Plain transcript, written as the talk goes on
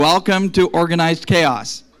Welcome to Organized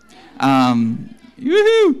Chaos.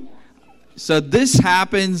 Woohoo! So this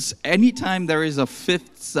happens anytime there is a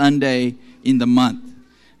fifth Sunday in the month.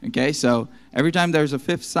 Okay, so every time there's a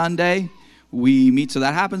fifth Sunday, we meet. So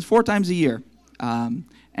that happens 4 times a year.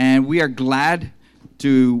 And we are glad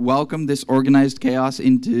to welcome this Organized Chaos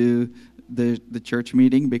into the church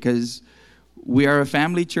meeting because we are a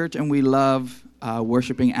family church and we love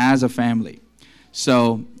worshiping as a family.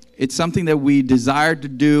 So it's something that we desire to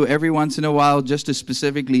do every once in a while just to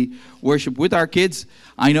specifically worship with our kids.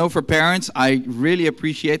 I know for parents, I really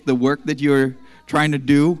appreciate the work that you're trying to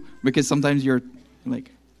do because sometimes you're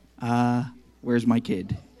like, where's my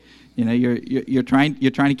kid? You know, you're trying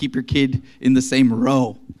to keep your kid in the same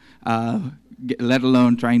row, let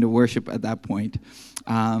alone trying to worship at that point.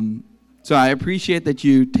 So I appreciate that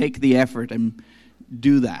you take the effort and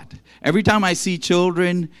do that. Every time I see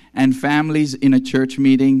children and families in a church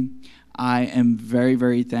meeting, I am very,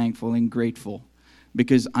 very thankful and grateful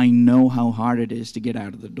because I know how hard it is to get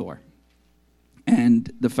out of the door.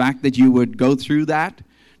 And the fact that you would go through that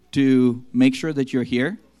to make sure that you're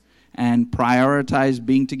here and prioritize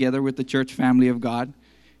being together with the church family of God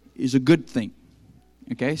is a good thing.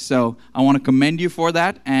 Okay, so I want to commend you for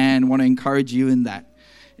that and want to encourage you in that.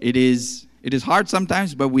 It is hard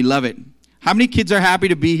sometimes, but we love it. How many kids are happy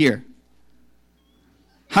to be here?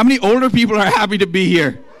 How many older people are happy to be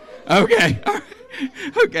here? Okay.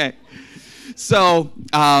 Okay. So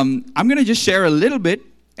I'm going to just share a little bit,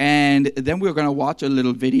 and then we're going to watch a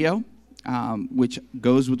little video, which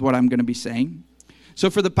goes with what I'm going to be saying. So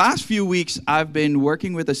for the past few weeks, I've been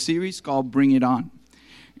working with a series called Bring It On.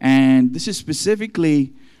 And this is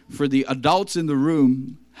specifically for the adults in the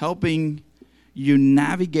room, helping you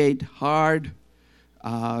navigate hard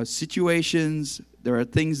situations. There are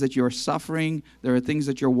things that you're suffering. There are things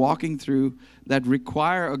that you're walking through that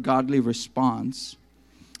require a godly response.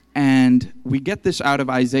 And we get this out of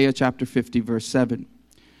Isaiah chapter 50, verse 7,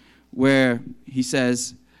 where he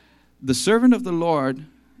says, the servant of the Lord,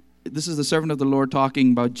 this is the servant of the Lord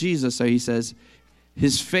talking about Jesus. So he says,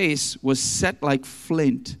 his face was set like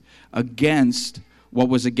flint against what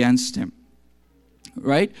was against him.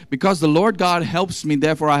 Right? Because the Lord God helps me,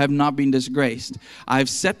 therefore I have not been disgraced. I have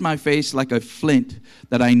set my face like a flint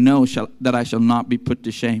that I know that I shall not be put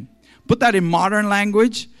to shame. Put that in modern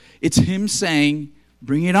language, it's him saying,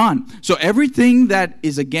 bring it on. So everything that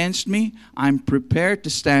is against me, I'm prepared to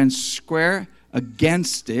stand square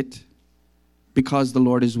against it because the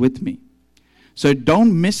Lord is with me. So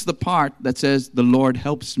don't miss the part that says, the Lord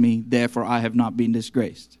helps me, therefore I have not been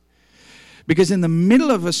disgraced. Because in the middle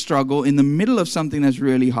of a struggle, in the middle of something that's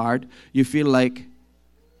really hard, you feel like,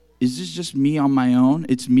 is this just me on my own?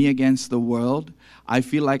 It's me against the world. I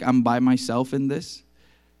feel like I'm by myself in this.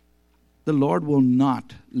 The Lord will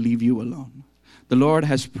not leave you alone. The Lord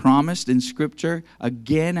has promised in Scripture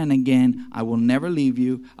again and again, I will never leave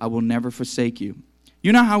you. I will never forsake you.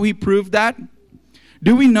 You know how he proved that?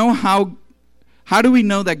 Do we know how do we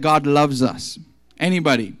know that God loves us?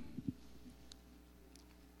 Anybody?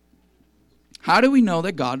 How do we know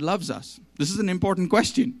that God loves us? This is an important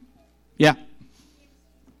question. Yeah.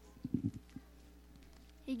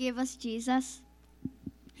 He gave us Jesus.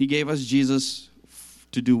 He gave us Jesus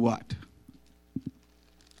to do what?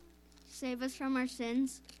 Save us from our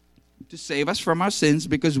sins. To save us from our sins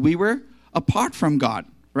because we were apart from God,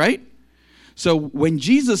 right? So when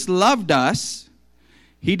Jesus loved us,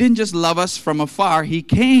 he didn't just love us from afar, he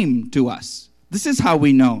came to us. This is how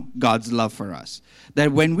we know God's love for us.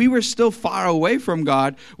 That when we were still far away from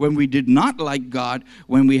God, when we did not like God,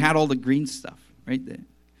 when we had all the green stuff, right there.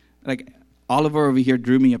 Like Oliver over here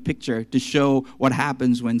drew me a picture to show what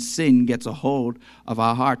happens when sin gets a hold of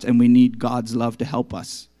our hearts and we need God's love to help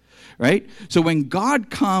us, right? So when God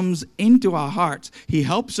comes into our hearts, he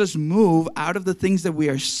helps us move out of the things that we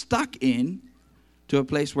are stuck in to a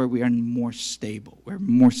place where we are more stable, we're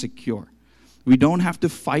more secure. We don't have to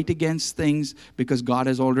fight against things because God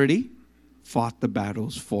has already fought the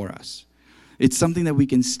battles for us. It's something that we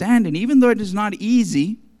can stand in, even though it is not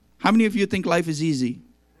easy. How many of you think life is easy?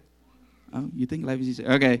 Oh, you think life is easy?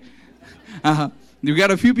 Okay. We've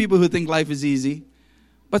got a few people who think life is easy,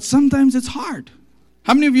 but sometimes it's hard.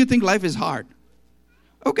 How many of you think life is hard?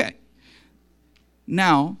 Okay.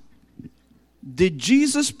 Now, did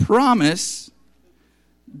Jesus promise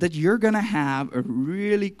that you're going to have a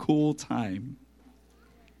really cool time?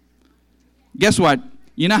 Guess what?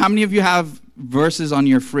 You know how many of you have verses on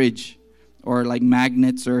your fridge or like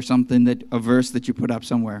magnets or something, that a verse that you put up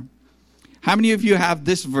somewhere? How many of you have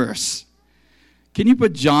this verse? Can you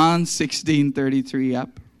put John 16:33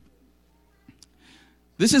 up?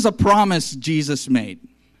 This is a promise Jesus made.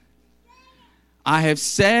 I have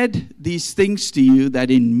said these things to you that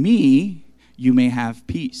in me you may have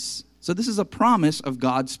peace. So this is a promise of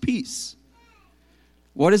God's peace.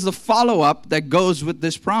 What is the follow-up that goes with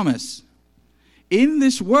this promise? In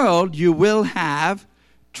this world you will have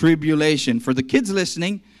tribulation. For the kids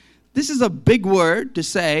listening, this is a big word to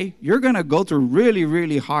say you're going to go through really,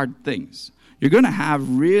 really hard things. You're going to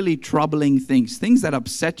have really troubling things, things that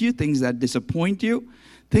upset you, things that disappoint you,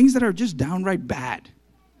 things that are just downright bad.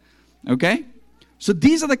 Okay? So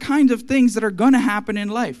these are the kinds of things that are going to happen in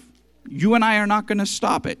life. You and I are not going to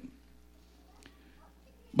stop it.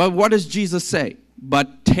 But what does Jesus say?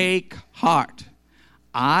 But take heart.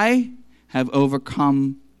 I have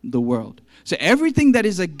overcome the world. So everything that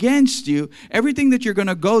is against you, everything that you're going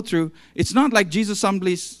to go through, it's not like Jesus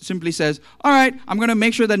simply says, all right, I'm going to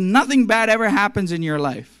make sure that nothing bad ever happens in your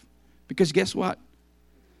life. Because guess what?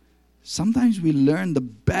 Sometimes we learn the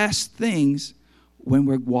best things when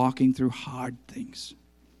we're walking through hard things.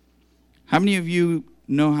 How many of you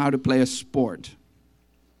know how to play a sport?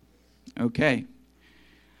 Okay.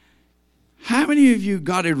 How many of you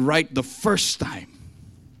got it right the first time?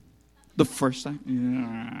 The first time?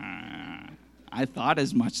 Yeah. I thought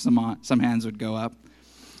as much. Some hands would go up.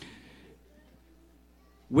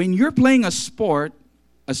 When you're playing a sport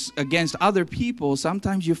against other people,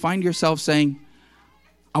 sometimes you find yourself saying,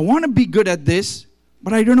 I want to be good at this,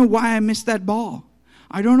 but I don't know why I missed that ball.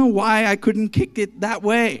 I don't know why I couldn't kick it that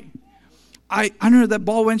way. I don't know, that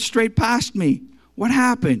ball went straight past me. What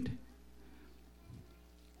happened?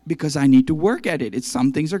 Because I need to work at it.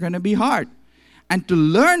 Some things are going to be hard. And to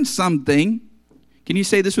learn something, can you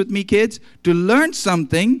say this with me, kids? To learn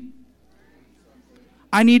something,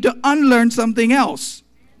 I need to unlearn something else.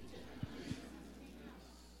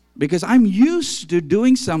 Because I'm used to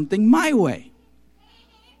doing something my way.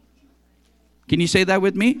 Can you say that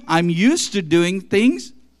with me? I'm used to doing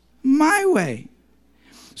things my way.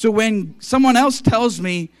 So when someone else tells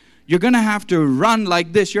me, you're going to have to run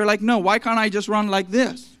like this, you're like, no, why can't I just run like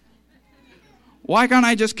this? Why can't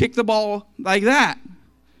I just kick the ball like that? And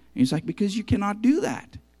he's like, because you cannot do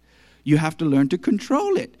that. You have to learn to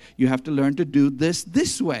control it. You have to learn to do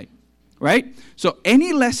this way, right? So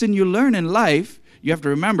any lesson you learn in life, you have to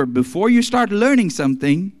remember, before you start learning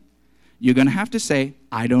something, you're going to have to say,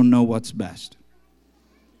 I don't know what's best.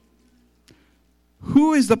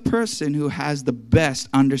 Who is the person who has the best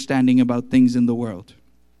understanding about things in the world?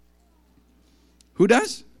 Who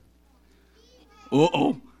does? It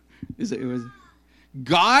was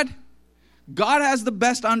God? God has the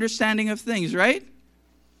best understanding of things, right?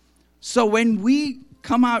 So when we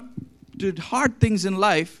come out to hard things in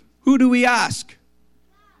life, who do we ask?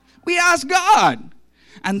 We ask God.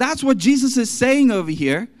 And that's what Jesus is saying over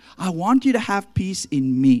here. I want you to have peace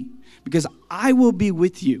in me because I will be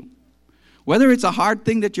with you. Whether it's a hard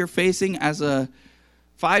thing that you're facing as a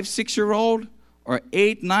 5-6-year-old or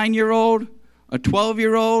 8-9-year-old, a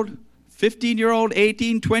 12-year-old, 15-year-old,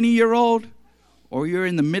 18, 20-year-old, or you're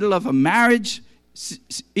in the middle of a marriage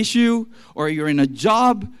issue, or you're in a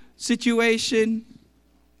job situation,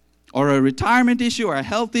 or a retirement issue, or a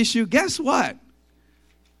health issue, guess what?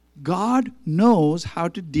 God knows how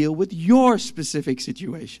to deal with your specific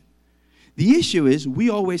situation. The issue is we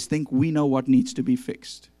always think we know what needs to be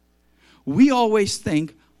fixed. We always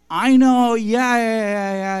think, I know,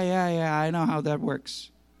 I know how that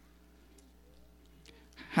works.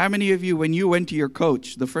 How many of you, when you went to your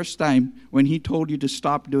coach the first time, when he told you to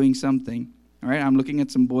stop doing something, all right, I'm looking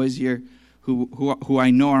at some boys here who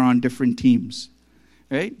I know are on different teams,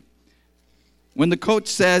 right? When the coach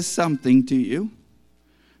says something to you,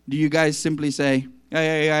 do you guys simply say,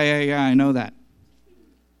 yeah, I know that?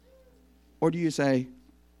 Or do you say,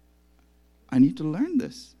 I need to learn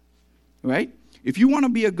this, right? If you want to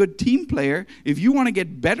be a good team player, if you want to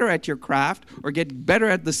get better at your craft or get better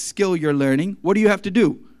at the skill you're learning, what do you have to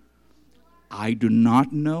do? I do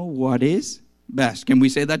not know what is best. Can we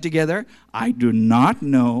say that together? I do not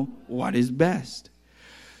know what is best.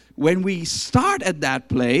 When we start at that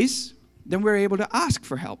place, then we're able to ask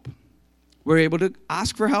for help. We're able to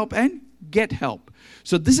ask for help and get help.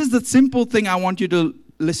 So this is the simple thing I want you to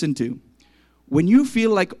listen to. When you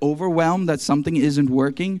feel like overwhelmed that something isn't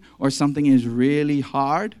working or something is really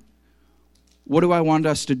hard, what do I want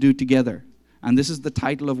us to do together? And this is the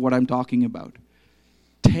title of what I'm talking about.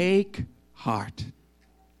 Take heart.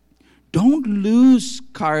 Don't lose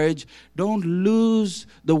courage. Don't lose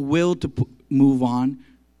the will to move on,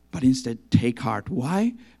 but instead take heart.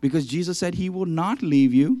 Why? Because Jesus said he will not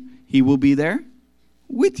leave you. He will be there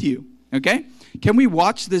with you. Okay? Can we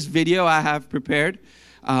watch this video I have prepared?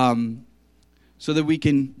 So that we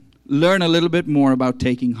can learn a little bit more about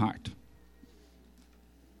taking heart.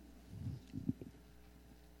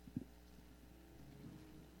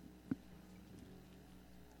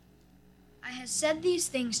 have said these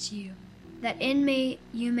things to you, that in me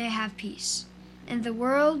you may have peace. In the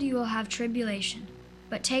world you will have tribulation,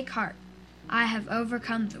 but take heart, I have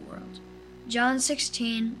overcome the world. John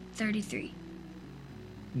 16:33.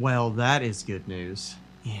 Well, that is good news.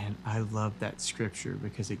 And I love that scripture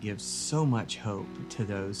because it gives so much hope to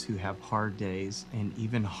those who have hard days and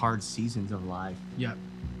even hard seasons of life. Yep.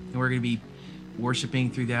 And we're going to be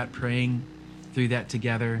worshiping through that, praying through that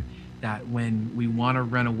together, that when we want to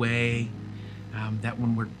run away, that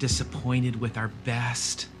when we're disappointed with our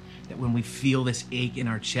best, that when we feel this ache in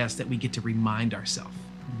our chest, that we get to remind ourselves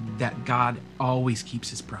that God always keeps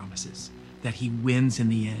his promises, that he wins in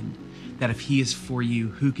the end, that if he is for you,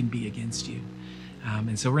 who can be against you?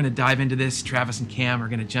 And so we're going to dive into this. Travis and Cam are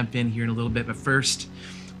going to jump in here in a little bit, but first,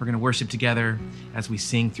 we're going to worship together as we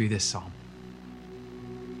sing through this psalm.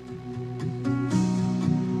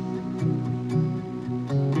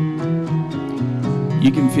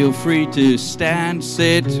 You can feel free to stand,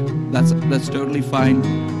 sit. That's totally fine.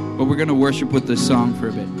 But we're going to worship with this song for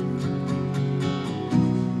a bit.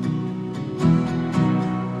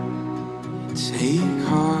 Take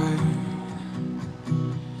heart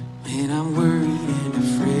when I'm worried and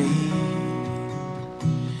afraid,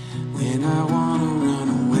 when I want to run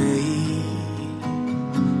away,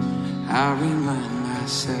 I remind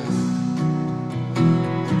myself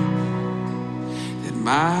that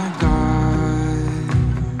my God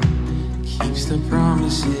keeps the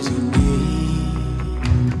promises he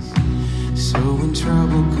makes. So when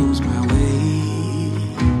trouble comes my way,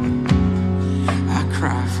 I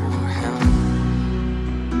cry for help.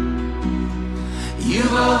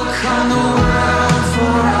 You've overcome the world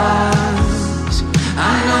for us.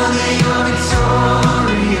 I know that you're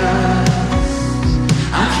victorious.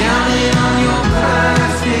 I'm counting on your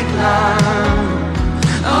perfect love.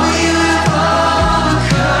 Oh, you have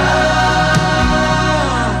overcome.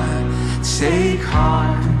 Take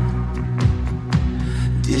heart,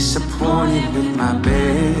 disappointed with my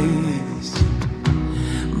best.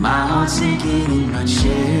 My heart's sinking in my chest.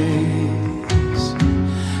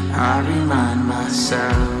 I remind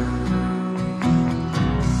myself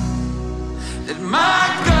that my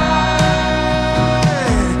God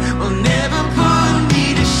will never put me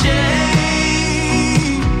to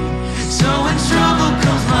shame. So when trouble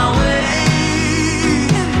comes my way,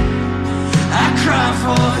 I cry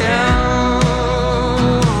for help.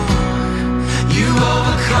 You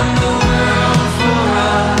overcome the world for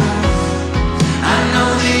us. I know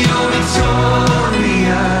that you're victorious.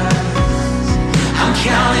 I'm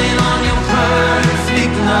counting on your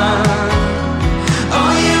perfect love.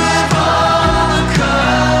 Oh, you have overcome.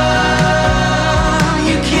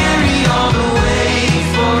 You carry all the way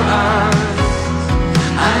for us.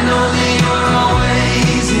 I know that you're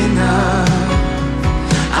always enough.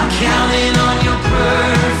 I'm counting on your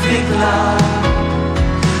perfect love.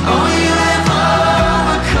 Oh, you have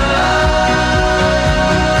overcome.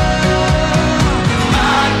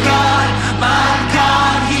 My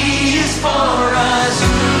God, he is for us.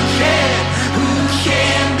 Who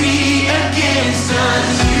can be against us?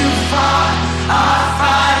 You fought our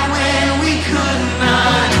fight when we could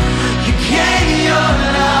not. You gave your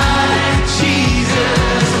life,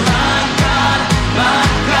 Jesus. My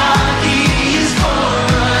God, he is for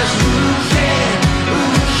us. Who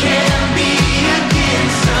can be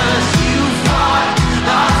against us? You fought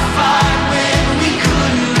our fight when we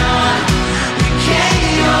could not. You gave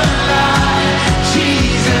your life,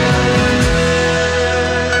 Jesus.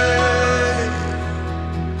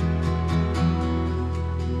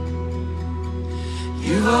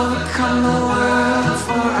 You've overcome the world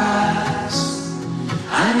for us.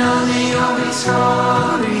 I know that you're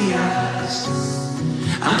victorious.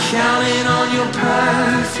 I'm counting on your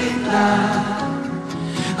perfect love.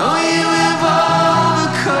 Oh, you have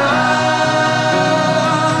overcome.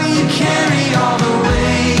 You carry all the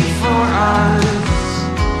way for us.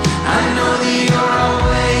 I know that you're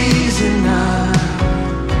always enough.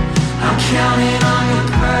 I'm counting on your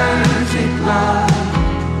perfect love.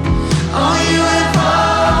 Oh, you have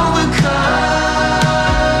overcome.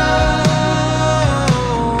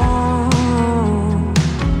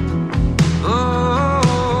 Oh,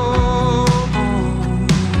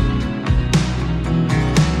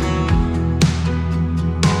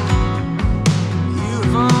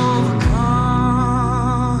 you've overcome.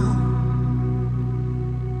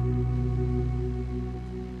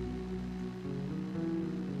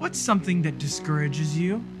 What's something that discourages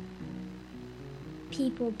you?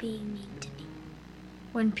 People being mean to me.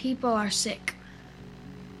 When people are sick.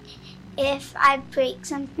 If I break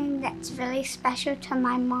something that's really special to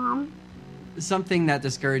my mom. Something that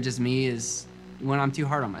discourages me is when I'm too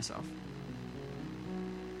hard on myself.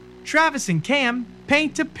 Travis and Cam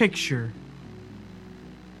paint a picture.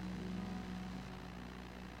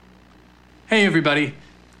 Hey everybody,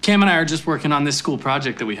 Cam and I are just working on this school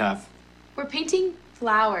project that we have. We're painting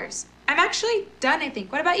flowers. I'm actually done, I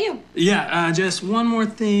think. What about you? Yeah, just one more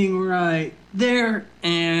thing right there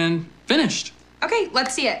and finished. Okay,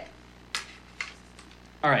 let's see it.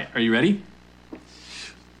 All right, are you ready?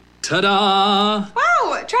 Ta-da!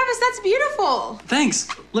 Wow, Travis, that's beautiful. Thanks.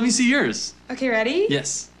 Let me see yours. Okay, ready?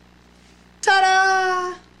 Yes.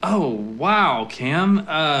 Ta-da! Oh, wow, Cam.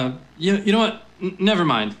 You know what? Never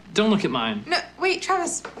mind. Don't look at mine. No, wait,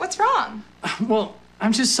 Travis, what's wrong? Well,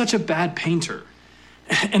 I'm just such a bad painter.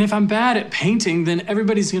 And if I'm bad at painting, then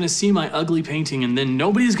everybody's going to see my ugly painting, and then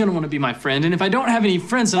nobody's going to want to be my friend. And if I don't have any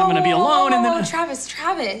friends, then I'm going to be alone, and then...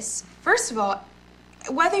 Travis. First of all,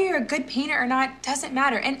 whether you're a good painter or not doesn't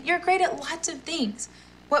matter. And you're great at lots of things.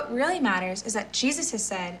 What really matters is that Jesus has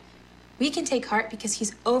said, we can take heart because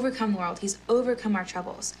he's overcome the world. He's overcome our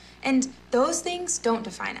troubles. And those things don't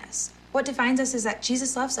define us. What defines us is that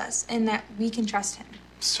Jesus loves us and that we can trust him.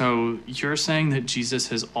 So you're saying that Jesus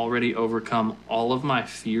has already overcome all of my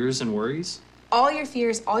fears and worries? All your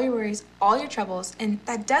fears, all your worries, all your troubles. And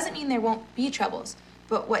that doesn't mean there won't be troubles.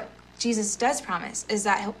 But what Jesus does promise is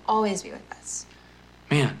that he'll always be with us.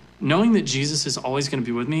 Man, knowing that Jesus is always going to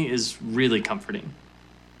be with me is really comforting.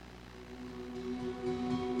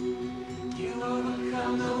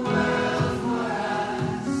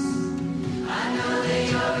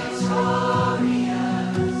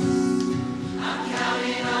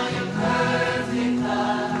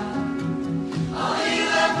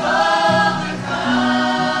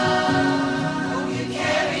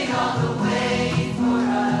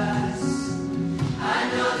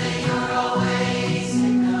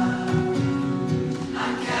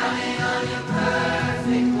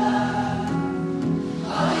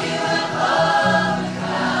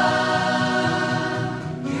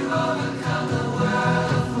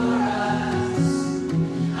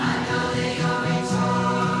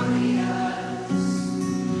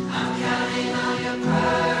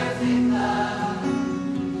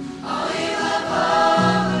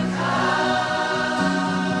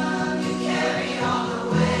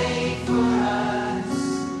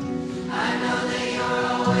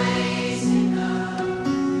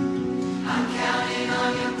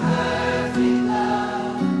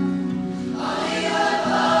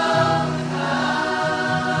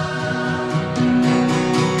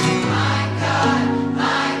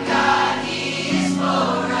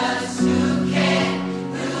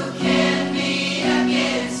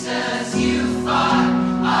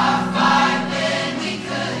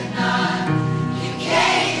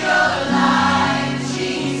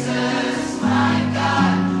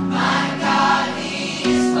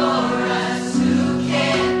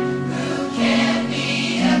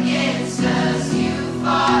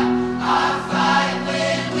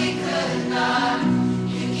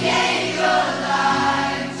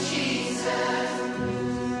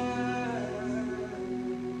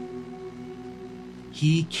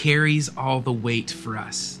 He carries all the weight for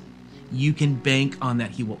us. You can bank on that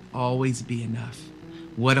he will always be enough.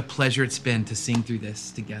 What a pleasure it's been to sing through this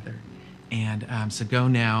together. And so go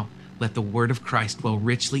now, let the word of Christ dwell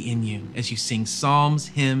richly in you as you sing psalms,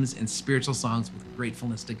 hymns, and spiritual songs with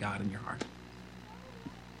gratefulness to God in your heart.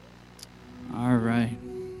 All right.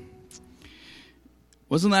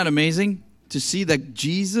 Wasn't that amazing to see that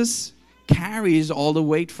Jesus carries all the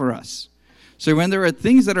weight for us? So when there are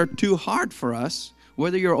things that are too hard for us,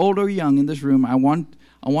 whether you're old or young in this room, I want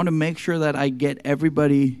to make sure that I get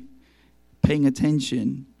everybody paying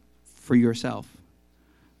attention for yourself.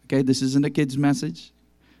 Okay, this isn't a kid's message.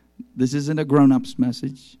 This isn't a grown-up's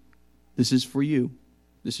message. This is for you.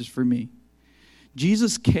 This is for me.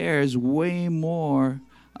 Jesus cares way more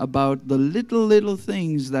about the little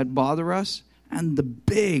things that bother us and the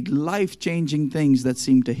big life-changing things that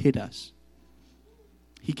seem to hit us.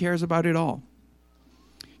 He cares about it all.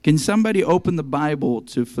 Can somebody open the Bible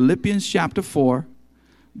to Philippians chapter 4,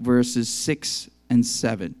 verses 6 and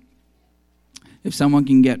 7? If someone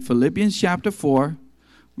can get Philippians chapter 4,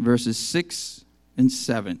 verses 6 and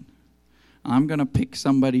 7. I'm going to pick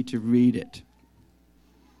somebody to read it.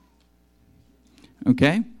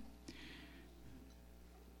 Okay?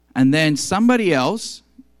 And then somebody else,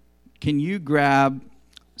 can you grab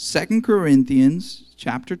 2 Corinthians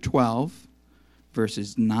chapter 12,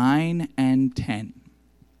 verses 9 and 10?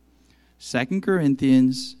 2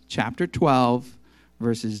 Corinthians chapter 12,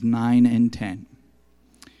 verses 9 and 10.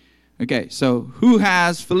 Okay, so who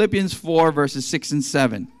has Philippians 4, verses 6 and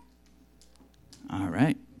 7? All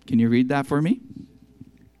right. Can you read that for me?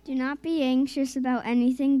 Do not be anxious about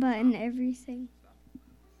anything, but in everything.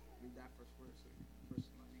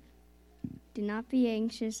 Do not be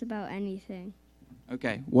anxious about anything.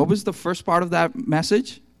 Okay, what was the first part of that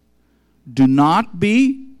message? Do not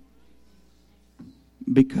be,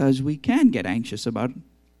 because we can get anxious about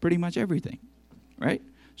pretty much everything, right?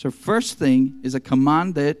 So first thing is a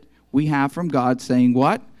command that we have from God saying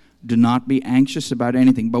what? Do not be anxious about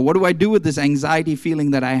anything. But what do I do with this anxiety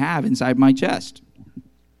feeling that I have inside my chest?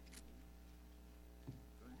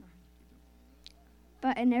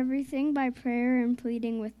 But in everything by prayer and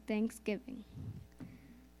pleading with thanksgiving.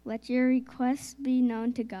 Let your requests be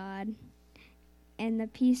known to God, and the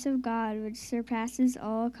peace of God, which surpasses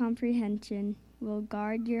all comprehension, will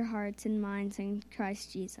guard your hearts and minds in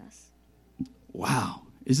Christ Jesus. Wow,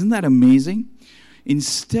 isn't that amazing?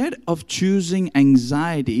 Instead of choosing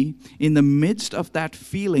anxiety in the midst of that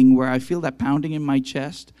feeling where I feel that pounding in my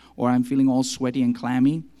chest or I'm feeling all sweaty and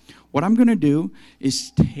clammy, what I'm going to do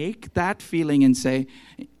is take that feeling and say,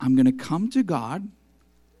 I'm going to come to God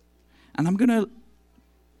and I'm going to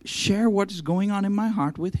share what is going on in my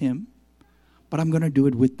heart with Him, but I'm going to do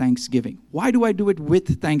it with thanksgiving. Why do I do it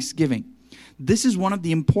with thanksgiving? This is one of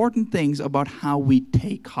the important things about how we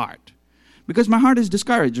take heart. Because my heart is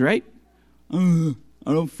discouraged, right? I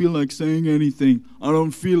don't feel like saying anything. I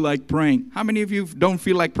don't feel like praying. How many of you don't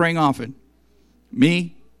feel like praying often?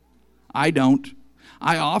 Me? I don't.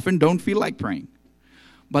 I often don't feel like praying.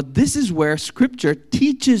 But this is where Scripture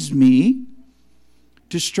teaches me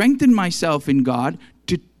to strengthen myself in God,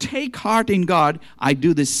 to take heart in God. I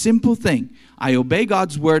do this simple thing. I obey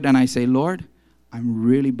God's word and I say, Lord, I'm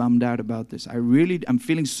really bummed out about this. I'm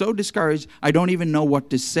feeling so discouraged. I don't even know what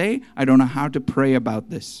to say. I don't know how to pray about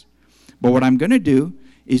this. But what I'm going to do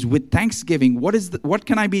is with thanksgiving, what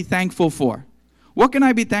can I be thankful for? What can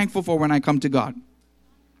I be thankful for when I come to God?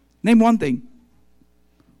 Name one thing.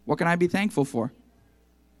 What can I be thankful for?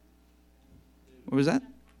 What was that?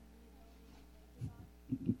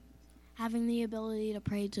 Having the ability to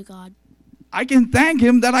pray to God. I can thank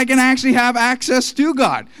Him that I can actually have access to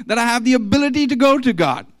God, that I have the ability to go to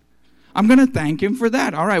God. I'm going to thank Him for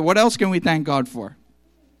that. All right, what else can we thank God for?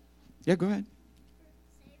 Yeah, go ahead.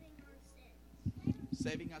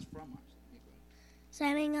 Saving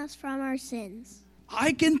us from our sins.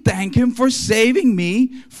 I can thank Him for saving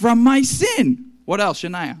me from my sin. What else,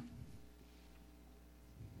 Shania?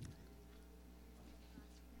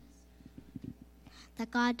 That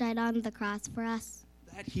God died on the cross for us.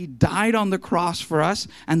 That He died on the cross for us,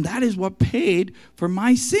 and that is what paid for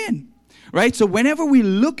my sin. Right? So whenever we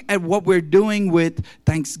look at what we're doing with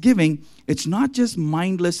Thanksgiving, it's not just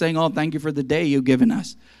mindless saying, oh, thank you for the day you've given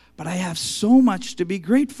us. But I have so much to be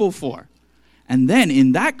grateful for. And then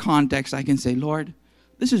in that context, I can say, Lord,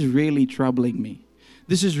 this is really troubling me.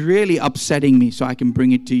 This is really upsetting me, so I can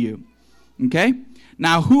bring it to you. Okay?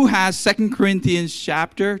 Now, who has 2 Corinthians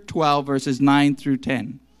chapter 12, verses 9 through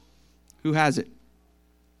 10? Who has it?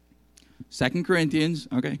 2 Corinthians.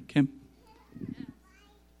 Okay, Kim.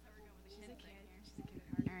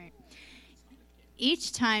 All right.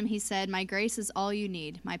 Each time he said, my grace is all you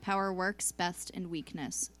need. My power works best in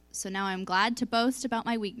weakness. So now I'm glad to boast about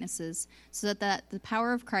my weaknesses so that the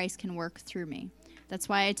power of Christ can work through me. That's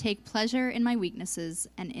why I take pleasure in my weaknesses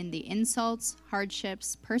and in the insults,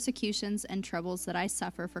 hardships, persecutions, and troubles that I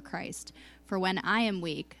suffer for Christ. For when I am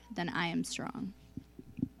weak, then I am strong.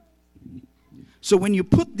 So when you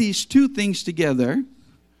put these two things together,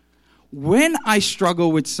 when I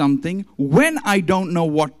struggle with something, when I don't know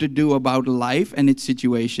what to do about life and its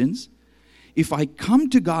situations, if I come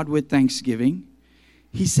to God with thanksgiving,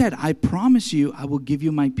 He said, I promise you, I will give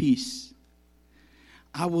you my peace.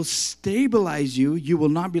 I will stabilize you. You will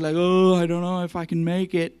not be like, oh, I don't know if I can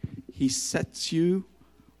make it. He sets you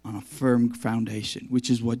on a firm foundation, which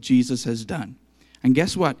is what Jesus has done. And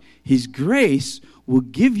guess what? His grace will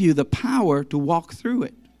give you the power to walk through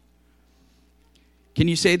it. Can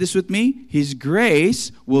you say this with me? His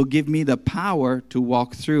grace will give me the power to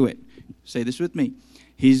walk through it. Say this with me.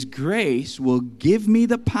 His grace will give me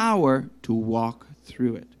the power to walk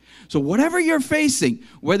through it. So whatever you're facing,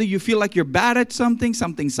 whether you feel like you're bad at something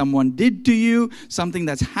someone did to you, something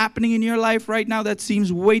that's happening in your life right now that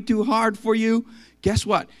seems way too hard for you, guess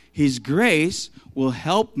what? His grace will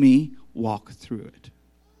help me walk through it.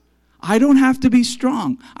 I don't have to be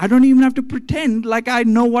strong. I don't even have to pretend like I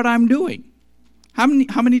know what I'm doing. How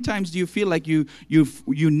many times do you feel like you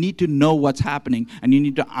need to know what's happening and you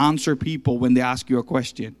need to answer people when they ask you a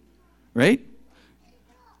question, right?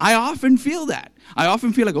 I often feel that. I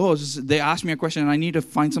often feel like, oh, they asked me a question and I need to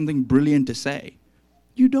find something brilliant to say.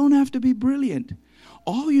 You don't have to be brilliant.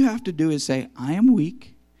 All you have to do is say, I am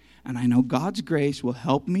weak and I know God's grace will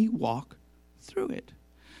help me walk through it.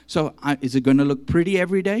 So is it going to look pretty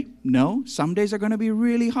every day? No. Some days are going to be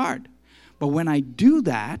really hard. But when I do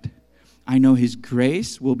that, I know His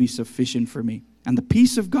grace will be sufficient for me. And the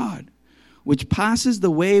peace of God, which passes the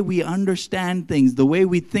way we understand things, the way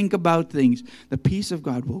we think about things, the peace of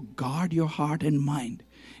God will guard your heart and mind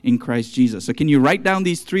in Christ Jesus. So can you write down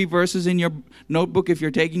these 3 verses in your notebook if you're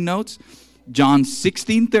taking notes? John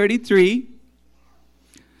 16:33,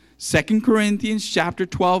 2 Corinthians chapter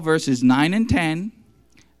 12, verses 9 and 10,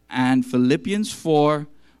 and Philippians 4,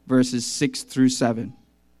 verses 6 through 7.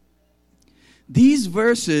 These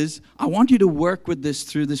verses, I want you to work with this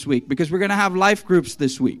through this week because we're going to have life groups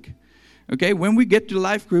this week. Okay, when we get to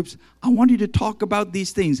life groups, I want you to talk about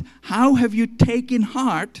these things. How have you taken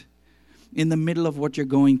heart in the middle of what you're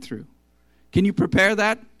going through? Can you prepare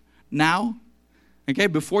that now? Okay,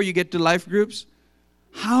 before you get to life groups,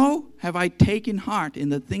 how have I taken heart in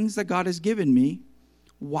the things that God has given me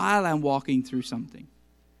while I'm walking through something?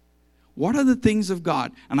 What are the things of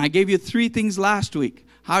God? And I gave you 3 things last week.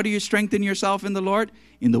 How do you strengthen yourself in the Lord?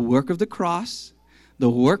 In the work of the cross, the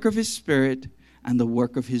work of His Spirit, and the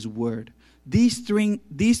work of His Word. These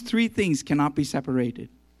three things cannot be separated.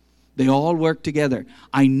 They all work together.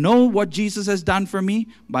 I know what Jesus has done for me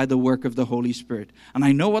by the work of the Holy Spirit. And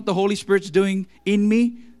I know what the Holy Spirit's doing in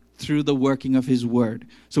me through the working of His Word.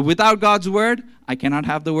 So without God's Word, I cannot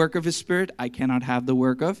have the work of His Spirit. I cannot have the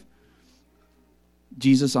work of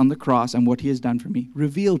Jesus on the cross and what He has done for me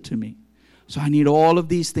revealed to me. So I need all of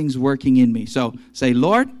these things working in me. So say,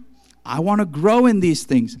 Lord, I want to grow in these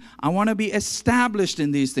things. I want to be established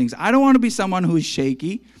in these things. I don't want to be someone who is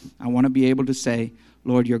shaky. I want to be able to say,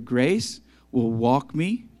 Lord, your grace will walk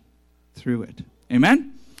me through it.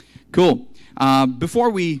 Amen? Cool. Before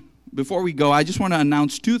we go, I just want to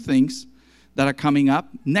announce 2 things that are coming up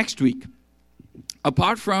next week.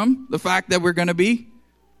 Apart from the fact that we're going to be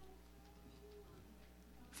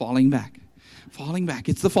falling back.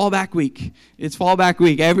 It's the fallback week. It's fallback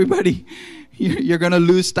week. Everybody, you're going to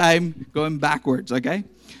lose time going backwards, okay?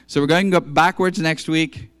 So we're going to go backwards next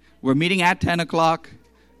week. We're meeting at 10 o'clock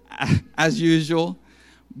as usual.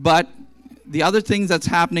 But the other things that's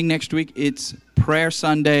happening next week, it's Prayer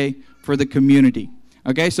Sunday for the community.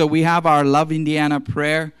 Okay, so we have our Love Indiana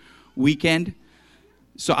prayer weekend.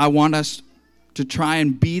 So I want us to try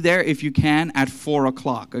and be there if you can at 4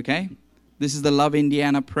 o'clock, okay? This is the Love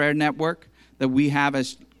Indiana Prayer Network that we have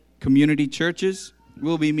as community churches.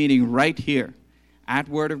 We'll be meeting right here at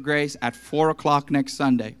Word of Grace at 4 o'clock next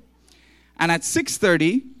Sunday. And at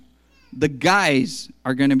 6:30, the guys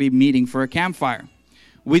are going to be meeting for a campfire.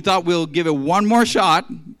 We thought we'll give it one more shot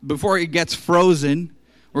before it gets frozen.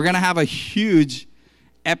 We're going to have a huge,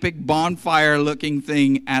 epic bonfire-looking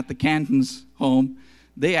thing at the Cantons' home.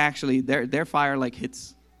 They actually, their fire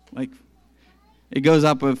hits, it goes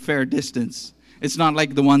up a fair distance. It's not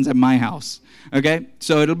like the ones at my house. Okay,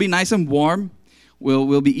 so it'll be nice and warm.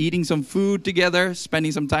 We'll be eating some food together,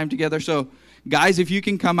 spending some time together. So, guys, if you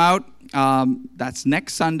can come out, that's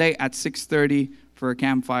next Sunday at 6:30 for a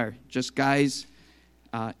campfire. Just guys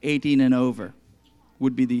 18 and over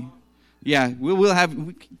would be the... Yeah, we'll have...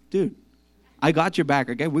 Dude, I got your back,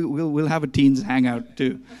 okay? We'll have a teens hangout,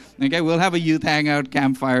 too. Okay, we'll have a youth hangout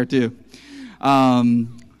campfire, too.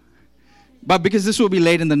 But because this will be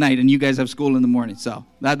late in the night and you guys have school in the morning, so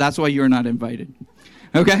that's why you're not invited.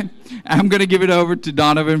 Okay? I'm going to give it over to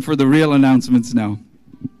Donovan for the real announcements now.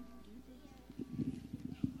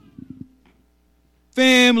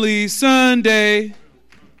 Family Sunday.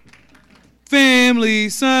 Family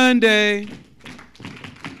Sunday.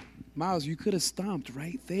 Miles, you could have stomped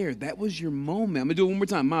right there. That was your moment. I'm going to do it one more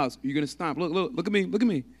time. Miles, you're going to stomp. Look at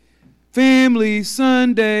me. Family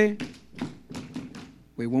Sunday.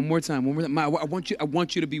 Wait, one more time. Miles, I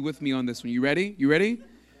want you to be with me on this one. You ready?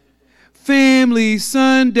 Family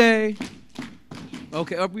Sunday.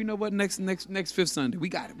 Okay, you know what? Next fifth Sunday. We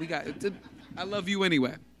got it. I love you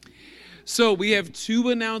anyway. So we have 2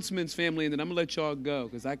 announcements, family, and then I'm going to let y'all go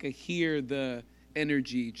because I could hear the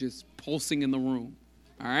energy just pulsing in the room.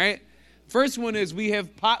 All right? First one is we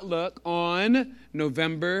have potluck on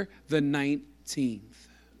November the 19th.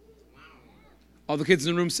 All the kids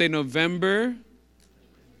in the room say November.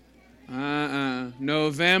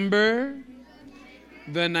 November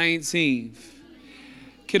the 19th.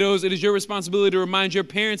 Kiddos, it is your responsibility to remind your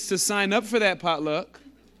parents to sign up for that potluck.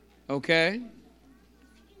 Okay?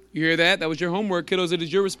 You hear that? That was your homework. Kiddos, it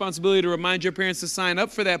is your responsibility to remind your parents to sign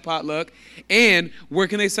up for that potluck. And where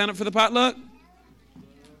can they sign up for the potluck?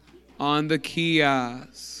 On the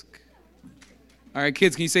kiosk. All right,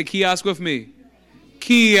 kids, can you say kiosk with me?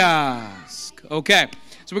 Kiosk. Okay,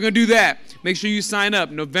 so we're going to do that. Make sure you sign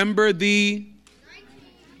up. November the...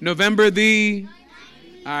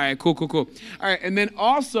 All right, cool. All right, and then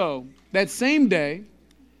also, that same day,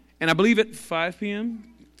 And I believe at 5 p.m.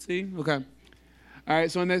 See? Okay. All right,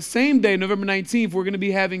 so on that same day, November 19th, we're going to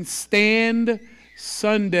be having Stand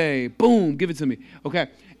Sunday. Boom, give it to me. Okay.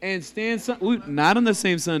 And Stand Sunday, not on the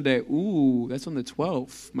same Sunday. Ooh, that's on the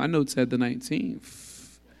 12th. My notes said the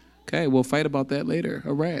 19th. Okay, we'll fight about that later.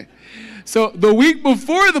 All right. So the week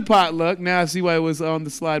before the potluck, now I see why it was on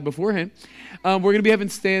the slide beforehand, we're going to be having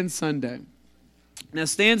Stand Sunday. Now,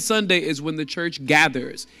 Stand Sunday is when the church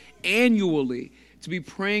gathers annually to be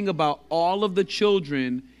praying about all of the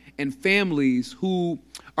children and families who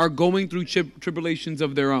are going through tribulations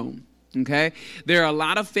of their own. Okay? There are a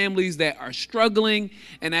lot of families that are struggling,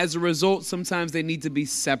 and as a result, sometimes they need to be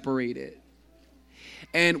separated.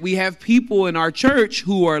 And we have people in our church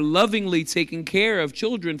who are lovingly taking care of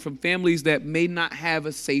children from families that may not have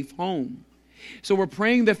a safe home. So we're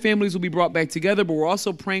praying that families will be brought back together, but we're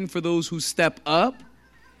also praying for those who step up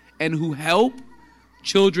and who help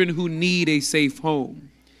children who need a safe home.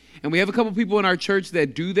 And we have a couple people in our church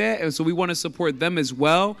that do that, and so we want to support them as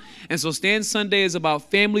well. And so Stand Sunday is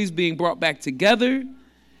about families being brought back together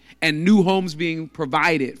and new homes being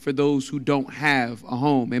provided for those who don't have a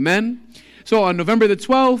home. Amen? So on November the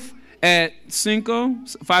 12th at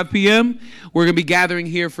 5 p.m., we're going to be gathering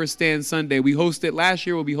here for Stand Sunday. We hosted last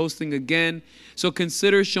year. We'll be hosting again. So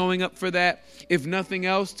consider showing up for that, if nothing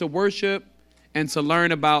else, to worship and to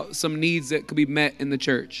learn about some needs that could be met in the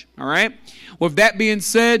church. All right? With that being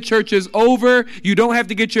said, church is over. You don't have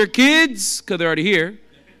to get your kids because they're already here.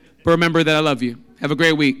 But remember that I love you. Have a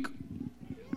great week.